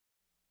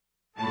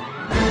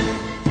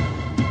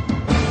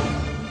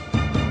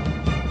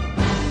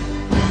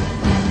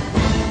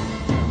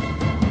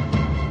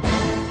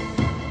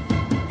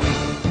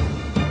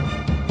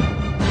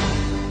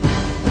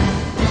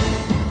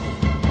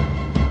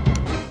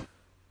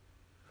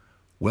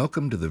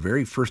Welcome to the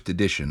very first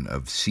edition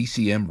of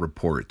CCM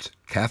Reports,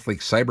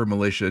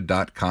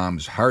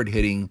 CatholicCyber-Militia.com's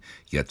hard-hitting,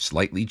 yet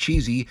slightly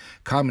cheesy,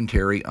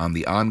 commentary on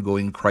the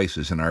ongoing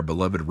crisis in our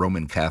beloved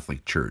Roman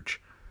Catholic Church.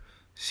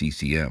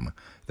 CCM,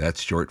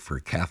 that's short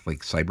for Catholic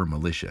Cyber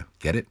Militia.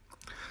 Get it?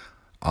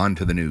 On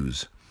to the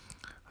news.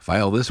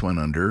 File this one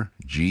under,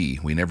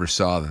 gee, we never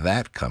saw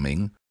that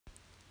coming.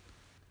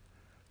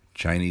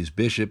 Chinese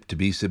bishop to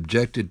be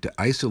subjected to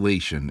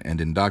isolation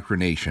and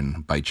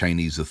indoctrination by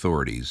Chinese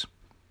authorities.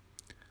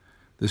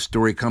 This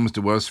story comes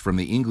to us from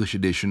the English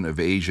edition of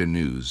Asia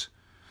News.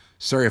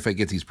 Sorry if I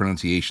get these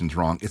pronunciations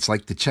wrong. It's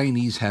like the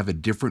Chinese have a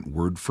different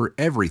word for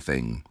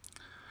everything.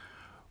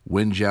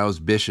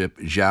 Wenzhou's Bishop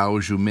Shao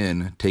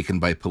Zhumin taken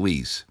by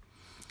police.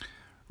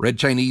 Red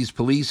Chinese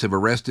police have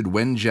arrested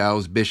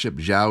Wenzhou's Bishop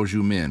Shao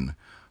Zhumin.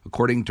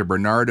 According to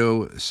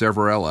Bernardo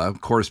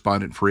Cervarella,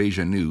 correspondent for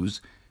Asia News,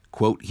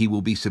 quote, he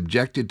will be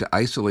subjected to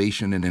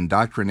isolation and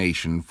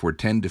indoctrination for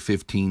 10 to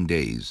 15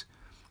 days.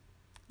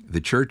 The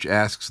Church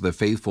asks the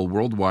faithful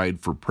worldwide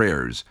for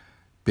prayers.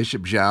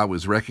 Bishop Shao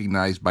is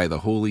recognized by the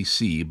Holy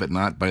See, but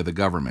not by the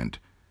government.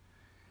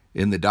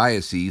 In the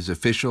diocese,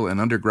 official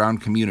and underground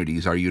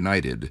communities are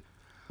united.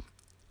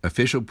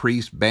 Official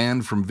priests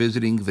banned from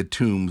visiting the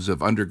tombs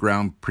of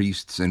underground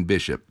priests and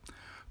bishop.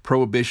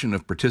 Prohibition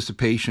of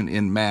participation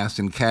in Mass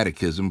and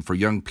catechism for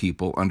young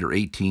people under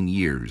 18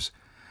 years.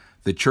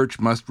 The Church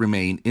must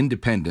remain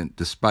independent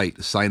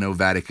despite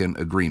Sino-Vatican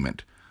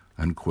agreement,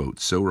 unquote.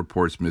 So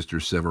reports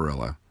Mr.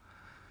 Cervarella.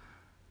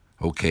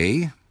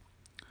 Okay.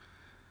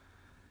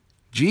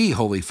 Gee,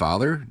 Holy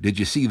Father, did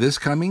you see this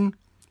coming?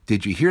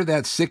 Did you hear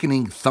that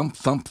sickening thump,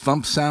 thump,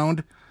 thump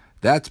sound?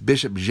 That's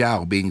Bishop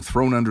Shao being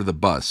thrown under the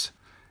bus.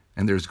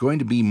 And there's going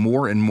to be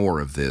more and more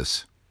of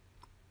this.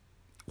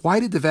 Why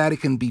did the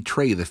Vatican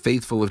betray the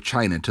faithful of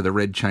China to the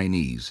Red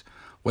Chinese?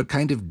 What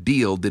kind of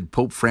deal did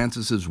Pope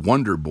Francis's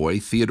wonder boy,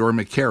 Theodore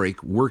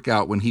McCarrick, work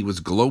out when he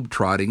was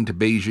globe-trotting to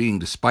Beijing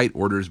despite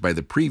orders by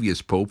the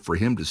previous pope for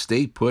him to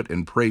stay put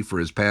and pray for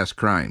his past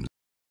crimes?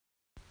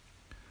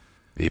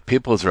 The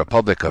People's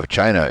Republic of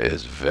China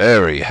is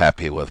very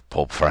happy with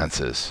Pope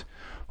Francis.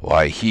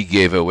 Why, he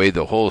gave away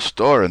the whole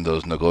store in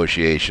those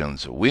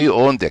negotiations. We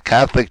own the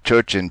Catholic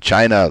Church in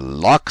China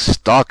lock,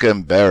 stock,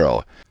 and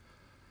barrel.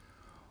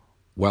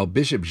 While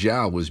Bishop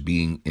Shao was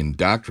being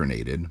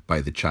indoctrinated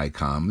by the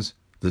Chi-Coms,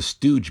 the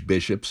stooge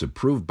bishops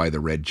approved by the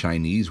Red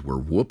Chinese were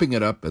whooping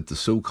it up at the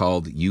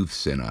so-called Youth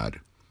Synod.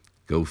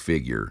 Go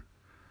figure.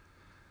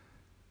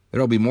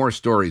 There'll be more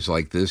stories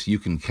like this, you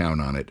can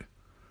count on it.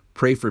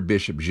 Pray for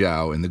Bishop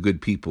Shao and the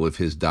good people of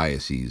his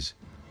diocese.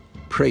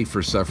 Pray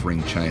for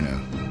suffering China.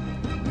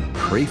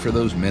 Pray for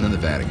those men in the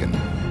Vatican.